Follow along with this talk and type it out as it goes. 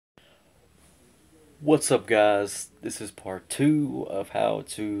What's up, guys? This is part 2 of how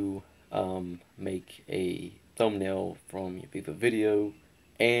to make a thumbnail from your VivaVideo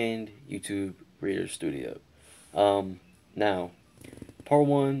and YouTube Creator Studio. Now, part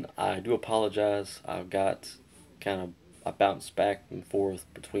 1, I do apologize. I bounced back and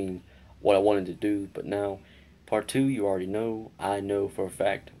forth between what I wanted to do, but now, part 2, you already know. I know for a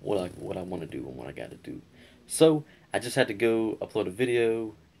fact what I want to do and what I got to do. So, I just had to go upload a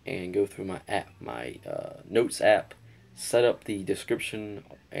video and go through my notes app, set up the description,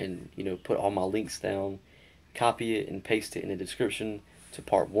 and put all my links down, copy it and paste it in the description to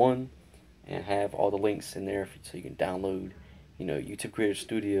part 1, and have all the links in there so you can download, YouTube Creator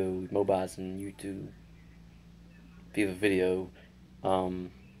Studio, Mobizen, YouTube, VivaVideo,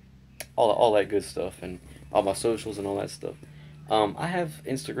 all that good stuff, and all my socials and all that stuff. I have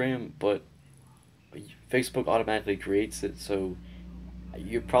Instagram, but Facebook automatically creates it, so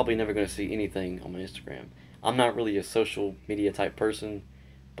you're probably never going to see anything on my Instagram. I'm not really a social media type person,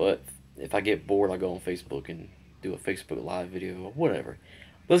 but if I get bored, I go on Facebook and do a Facebook live video or whatever.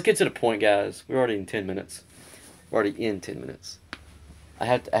 Let's get to the point, guys. We're already in 10 minutes. We're already in 10 minutes. I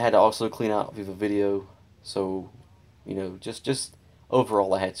had to also clean out VivaVideo, so just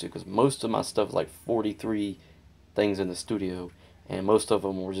overall I had to, because most of my stuff is like 43 things in the studio, and most of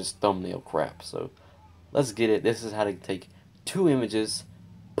them were just thumbnail crap. So let's get it. This is how to take 2 images,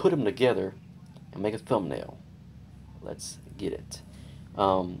 put them together, and make a thumbnail. Let's get it.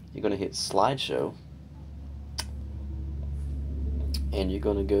 You're going to hit slideshow, and you're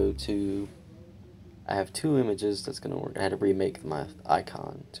going to go to, I have 2 images that's going to work. I had to remake my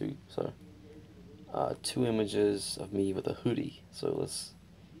icon too, so 2 images of me with a hoodie, so let's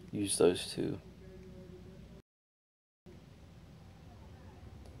use those 2.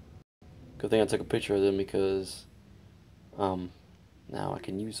 Good thing I took a picture of them, because now I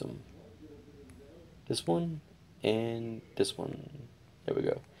can use them. This one and this one. There we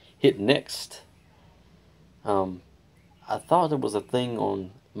go. Hit next. I thought there was a thing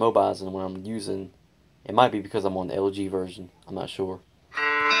on Mobizen when I'm using. It might be because I'm on the LG version. I'm not sure.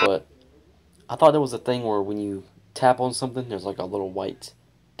 But I thought there was a thing where when you tap on something, there's like a little white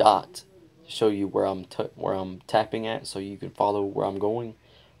dot to show you where I'm tapping at, so you can follow where I'm going.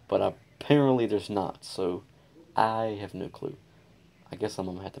 But apparently there's not, so I have no clue. I guess I'm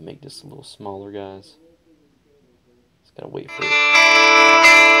gonna have to make this a little smaller, guys. Just gotta wait for it.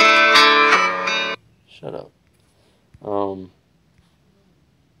 Shut up.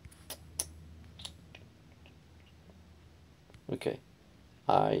 Okay.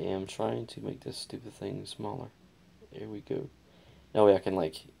 I am trying to make this stupid thing smaller. There we go. That way I can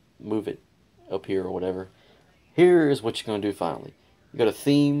like move it up here or whatever. Here is what you're gonna do finally. You go to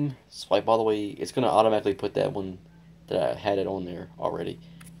theme, swipe all the way. It's gonna automatically put that one that I had it on there already.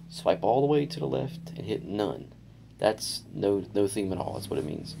 Swipe all the way to the left and hit none. That's no theme at all. That's what it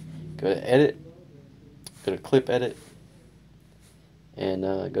means. Go to edit, go to clip edit, and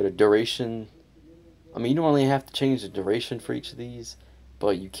go to duration. I mean, you don't really have to change the duration for each of these,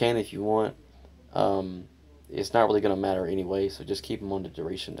 but you can if you want. It's not really gonna matter anyway, so just keep them on the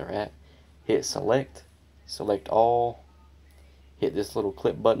duration they're at. Hit select, select all. Hit this little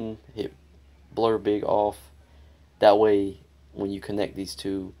clip button. Hit blur big off. That way, when you connect these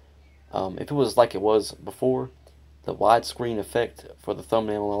two, if it was like it was before, the widescreen effect for the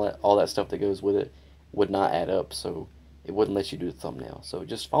thumbnail and all that stuff that goes with it would not add up, so it wouldn't let you do the thumbnail. So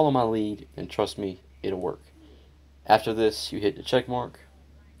just follow my lead, and trust me, it'll work. After this, you hit the check mark,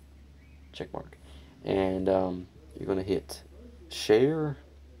 and you're going to hit share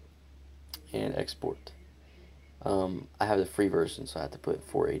and export. I have the free version, so I have to put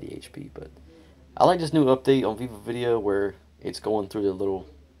 480 HP, but I like this new update on VivaVideo where it's going through the little,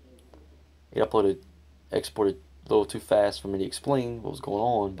 exported a little too fast for me to explain what was going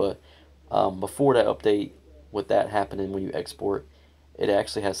on, but before that update, with that happening when you export, it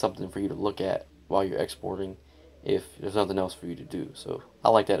actually has something for you to look at while you're exporting if there's nothing else for you to do. So I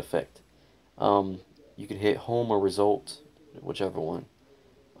like that effect. You can hit home or result, whichever one.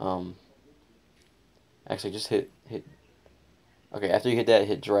 Actually, just hit. Okay, after you hit that,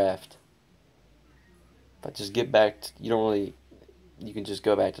 hit draft. But just get back to, you can just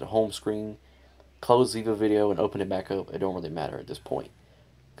go back to the home screen, close VivaVideo, and open it back up. It don't really matter at this point.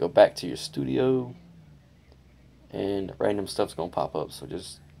 Go back to your studio, and random stuff's gonna pop up, so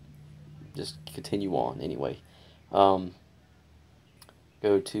just continue on anyway. Go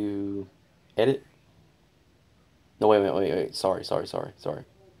to edit. No, wait. Sorry.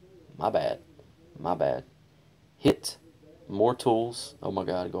 My bad. Hit more tools. Oh my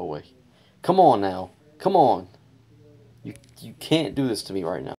god, go away. Come on now. Come on. You can't do this to me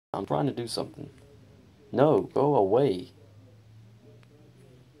right now. I'm trying to do something. No, go away.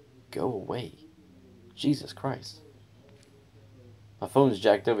 Go away. Jesus Christ. My phone's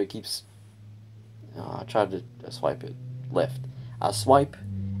jacked up. It keeps... I tried to swipe it left. I swipe,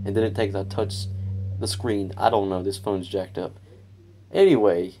 and then it takes... I touch the screen. I don't know. This phone's jacked up.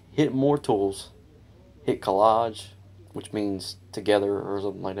 Anyway, hit more tools. Hit collage, which means together or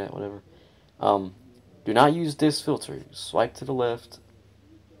something like that, whatever. Do not use this filter. Swipe to the left,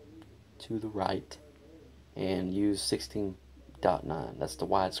 to the right, and use 16:9. That's the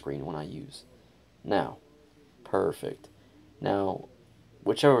widescreen one I use. Now, perfect. Now,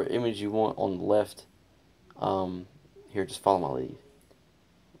 whichever image you want on the left, here, just follow my lead.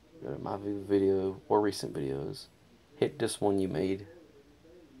 Go to my VivaVideo or recent videos. Hit this one you made.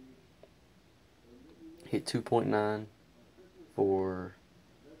 Hit 2.9 for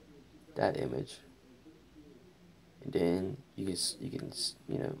that image, and then you can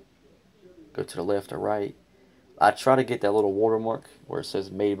you know, go to the left or right. I try to get that little watermark where it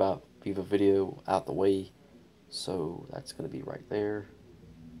says made by VivaVideo out the way, so that's gonna be right there.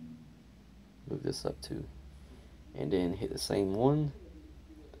 Move this up too, and then hit the same one.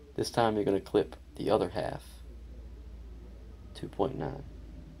 This time you're gonna clip the other half. 2.9.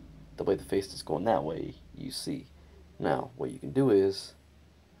 The way the face is going that way, you see. Now, what you can do is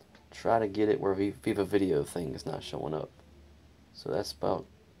try to get it where VivaVideo thing is not showing up. So that's about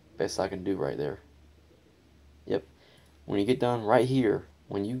best I can do right there. Yep. When you get done right here,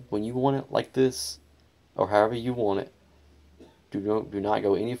 when you want it like this, or however you want it, do not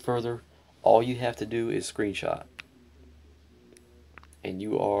go any further. All you have to do is screenshot, and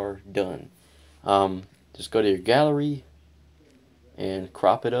you are done. Just go to your gallery and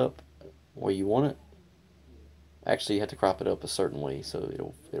crop it up where you want it. Actually, you have to crop it up a certain way so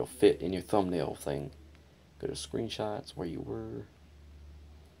it'll fit in your thumbnail thing. Go to screenshots where you were.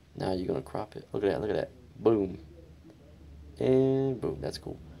 Now you're gonna crop it. Look at that, look at that. Boom. And boom, that's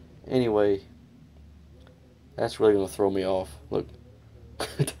cool. Anyway, that's really gonna throw me off. Look.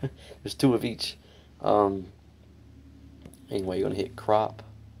 There's two of each. Anyway, you're gonna hit crop.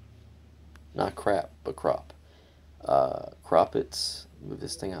 Not crap, but crop. Crop it. Move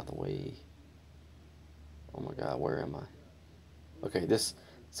this thing out of the way. Oh my god, where am I? Okay, this,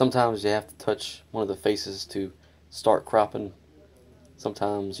 sometimes you have to touch one of the faces to start cropping.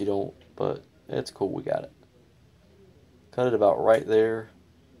 Sometimes you don't, but it's cool, we got it. Cut it about right there.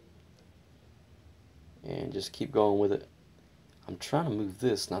 And just keep going with it. I'm trying to move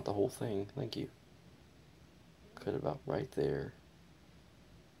this, not the whole thing. Thank you. Cut it about right there.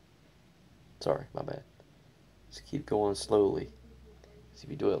 Sorry, my bad. Just keep going slowly. See if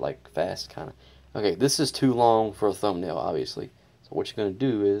you do it like fast, kind of. Okay, this is too long for a thumbnail, obviously. So what you're going to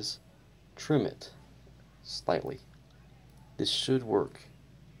do is trim it slightly. This should work.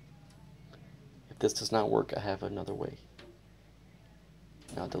 If this does not work, I have another way.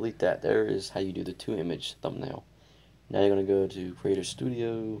 Now delete that. There is how you do the 2-image thumbnail. Now you're going to go to Creator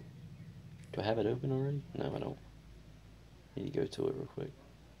Studio. Do I have it open already? No, I don't. Need to go to it real quick.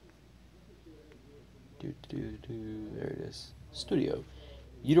 There it is. Studio.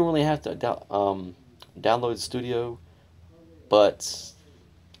 You don't really have to download Studio, but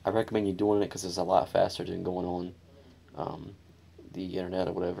I recommend you doing it because it's a lot faster than going on the internet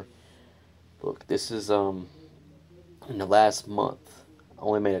or whatever. Look, this is in the last month, I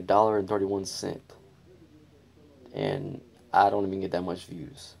only made $1.31, and I don't even get that much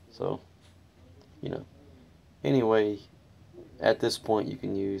views. So, you know. Anyway, at this point, you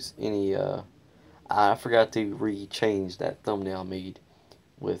can use any. I forgot to re-change that thumbnail I made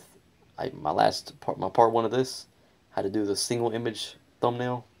with my last part, my part 1 of this, how to do the single image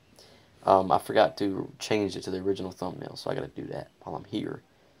thumbnail. I forgot to change it to the original thumbnail, so I gotta do that while I'm here.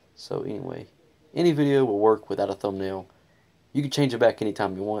 So anyway, any video will work without a thumbnail. You can change it back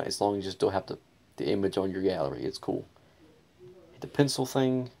anytime you want, as long as you still have the image on your gallery. It's cool. Hit the pencil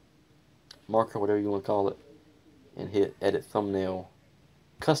thing, marker, whatever you want to call it, and hit edit thumbnail,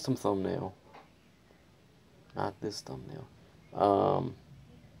 custom thumbnail. Not this thumbnail.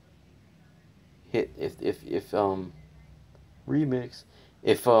 Hit if remix.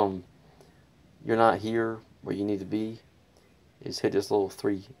 If you're not here where you need to be, is hit this little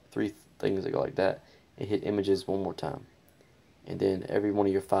three things that go like that, and hit images one more time, and then every one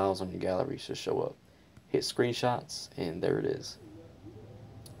of your files on your gallery should show up. Hit screenshots, and there it is.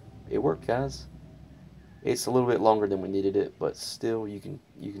 It worked, guys. It's a little bit longer than we needed it, but still, you can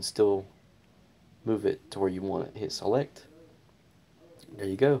still move it to where you want it. Hit select. There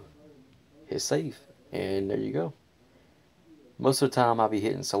you go. Hit save, and there you go. Most of the time I'll be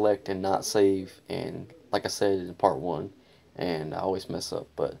hitting select and not save, and like I said in part 1, and I always mess up,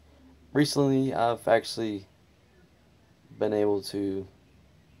 but recently I've actually been able to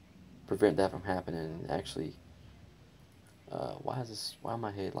prevent that from happening. Actually, why am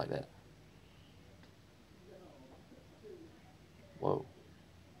I head like that? Whoa.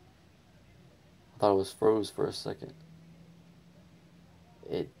 I thought it was froze for a second.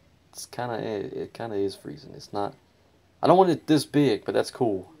 It kind of is freezing. It's not. I don't want it this big, but that's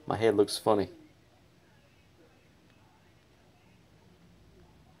cool. My head looks funny.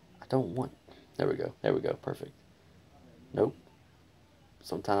 I don't want. There we go. There we go. Perfect. Nope.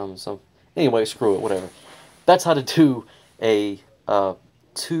 Sometimes some. Anyway, screw it. Whatever. That's how to do a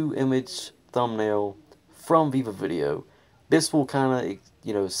 2-image thumbnail from VivaVideo. This will kind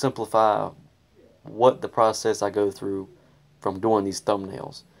of simplify what the process I go through from doing these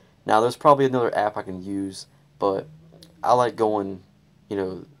thumbnails. Now there's probably another app I can use, but I like going, you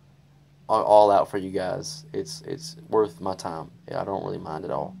know, all out for you guys. It's worth my time. Yeah, I don't really mind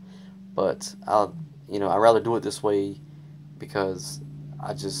at all. But I'd rather do it this way because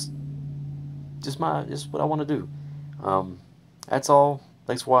I just what I want to do. That's all.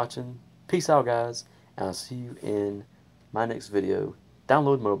 Thanks for watching. Peace out, guys, and I'll see you in my next video.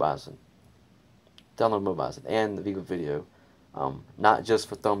 Download Mobizen. Download Mobizen and the VivaVideo. Not just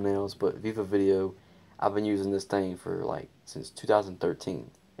for thumbnails, but VivaVideo. I've been using this thing for since 2013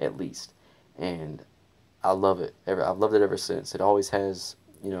 at least, and I love it. I've loved it ever since. It always has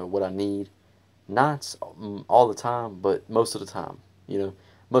what I need. Not all the time, but most of the time.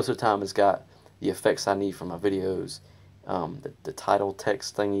 Most of the time it's got the effects I need for my videos, the title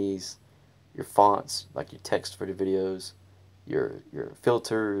text thingies, your fonts, like your text for the videos, your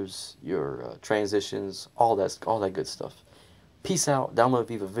filters, your transitions, all that good stuff. Peace out. Download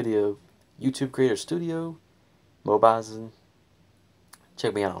VivaVideo, YouTube Creator Studio, Mobizen.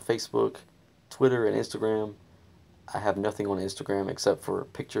 Check me out on Facebook, Twitter, and Instagram. I have nothing on Instagram except for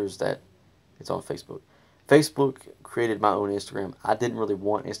pictures that it's on Facebook. Facebook created my own Instagram. I didn't really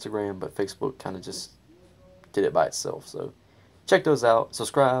want Instagram, but Facebook kind of just did it by itself. So check those out,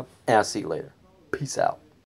 subscribe, and I'll see you later. Peace out.